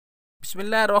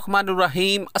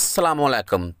बिस्मिल्लाहिर्रहमानिर्रहीम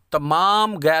अस्सलामुअलैकुम।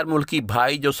 तमाम गैर मुल्की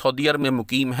भाई जो सऊदी अरब में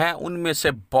मुकीम हैं, उनमें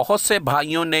से बहुत से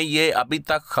भाइयों ने ये अभी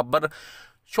तक खबर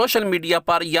सोशल मीडिया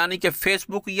पर यानी कि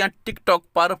फ़ेसबुक या टिकटॉक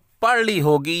पर पढ़ ली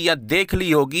होगी या देख ली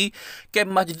होगी कि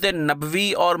मस्जिद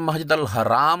नबवी और मस्जिद अल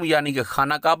हराम यानी कि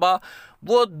खाना काबा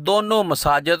वो दोनों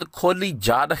मसाजद खोली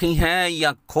जा रही हैं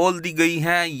या खोल दी गई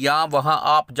हैं या वहां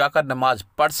आप जाकर नमाज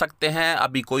पढ़ सकते हैं,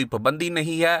 अभी कोई पाबंदी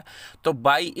नहीं है। तो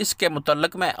भाई इसके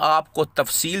मुतल्लिक़ मैं आपको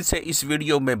तफसील से इस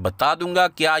वीडियो में बता दूंगा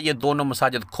क्या ये दोनों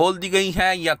मसाजद खोल दी गई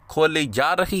हैं या खोली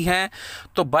जा रही हैं।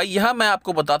 तो भाई यहाँ मैं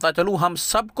आपको बताता चलूँ, हम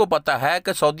सबको पता है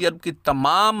कि सऊदी अरब की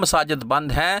तमाम मसाजद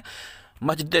बंद हैं,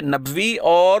 मस्जिद नबवी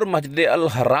और मस्जिद अल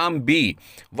हराम भी।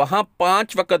 वहाँ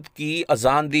 5 वक़्त की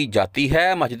अजान दी जाती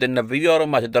है मस्जिद नबवी और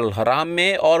मस्जिद अल हराम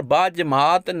में, और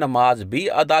बाजमात नमाज भी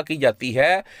अदा की जाती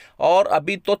है और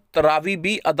अभी तो तरावी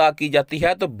भी अदा की जाती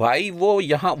है। तो भाई वो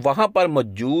यहाँ वहाँ पर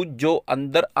मौजूद जो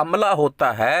अंदर अमला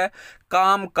होता है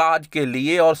काम काज के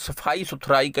लिए और सफाई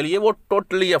सुथराई के लिए, वो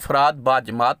टोटली अफराद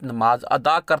बाजमात नमाज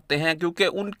अदा करते हैं क्योंकि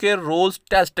उनके रोज़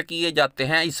टेस्ट किए जाते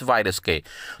हैं इस वायरस के।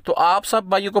 तो आप सब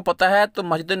भाइयों को पता है, तो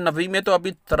मस्जिद नबवी में तो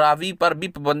अभी तरावी पर भी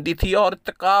पाबंदी थी और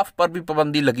इत्तिकाफ़ पर भी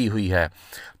पाबंदी लगी हुई है।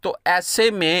 तो ऐसे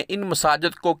में इन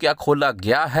मसाजिद को क्या खोला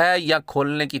गया है या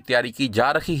खोलने की तैयारी की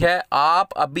जा रही है,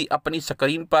 आप अभी अपनी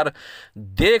स्क्रीन पर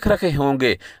देख रहे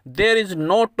होंगे। There is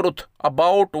no truth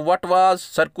about what was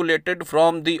circulated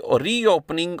from the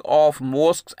reopening of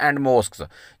mosques and mosques.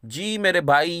 जी मेरे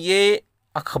भाई, ये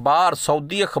अखबार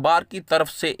सऊदी अखबार की तरफ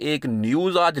से एक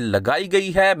न्यूज़ आज लगाई गई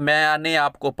है, मैंने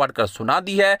आपको पढ़कर सुना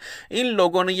दी है। इन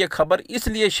लोगों ने ये खबर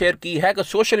इसलिए शेयर की है कि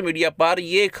सोशल मीडिया पर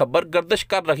ये खबर गर्दिश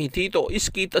कर रही थी, तो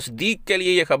इसकी तस्दीक के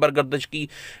लिए ये खबर गर्दिश की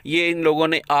ये इन लोगों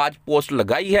ने आज पोस्ट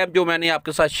लगाई है जो मैंने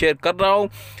आपके साथ शेयर कर रहा हूँ।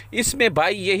 इसमें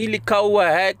भाई यही लिखा हुआ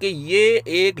है कि ये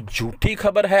एक झूठी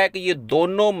खबर है कि ये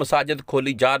दोनों मसाजिद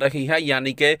खोली जा रही हैं,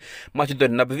 यानी कि मस्जिद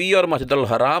नबवी और मस्जिद अल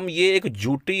हराम। ये एक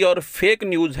झूठी और फेक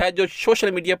न्यूज़ है जो सोशल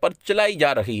मीडिया पर चलाई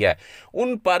जा रही है।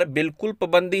 उन पर बिल्कुल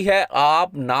पाबंदी है,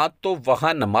 आप ना तो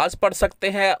वहां नमाज पढ़ सकते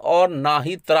हैं और ना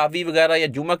ही तरावी वगैरह या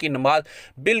जुमा की नमाज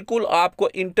बिल्कुल आपको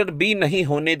इंटर भी नहीं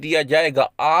होने दिया जाएगा।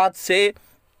 आज से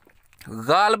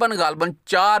गालबन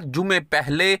 4 जुमे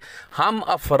पहले हम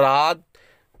अफराद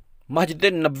मस्जिद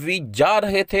नबवी जा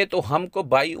रहे थे, तो हमको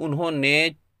भाई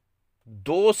उन्होंने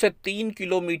 2 से 3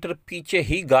 किलोमीटर पीछे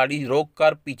ही गाड़ी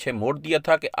रोककर पीछे मोड़ दिया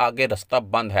था कि आगे रास्ता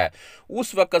बंद है।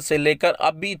 उस वक़्त से लेकर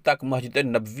अभी तक मस्जिद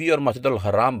नबवी और मस्जिद अल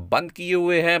हराम बंद किए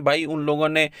हुए हैं भाई उन लोगों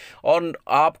ने। और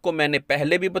आपको मैंने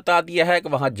पहले भी बता दिया है कि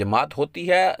वहाँ जमात होती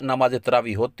है, नमाज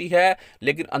तरावी होती है,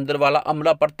 लेकिन अंदर वाला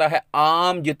अमला पड़ता है।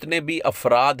 आम जितने भी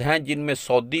अफराद हैं, जिनमें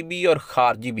सऊदी भी और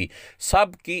खारजी भी,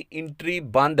 सब की एंट्री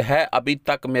बंद है अभी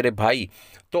तक मेरे भाई।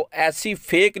 तो ऐसी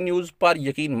फेक न्यूज़ पर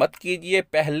यकीन मत कीजिए,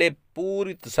 पहले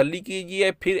पूरी तसल्ली कीजिए,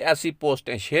 फिर ऐसी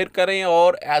पोस्टें शेयर करें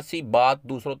और ऐसी बात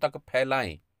दूसरों तक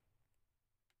फैलाएं।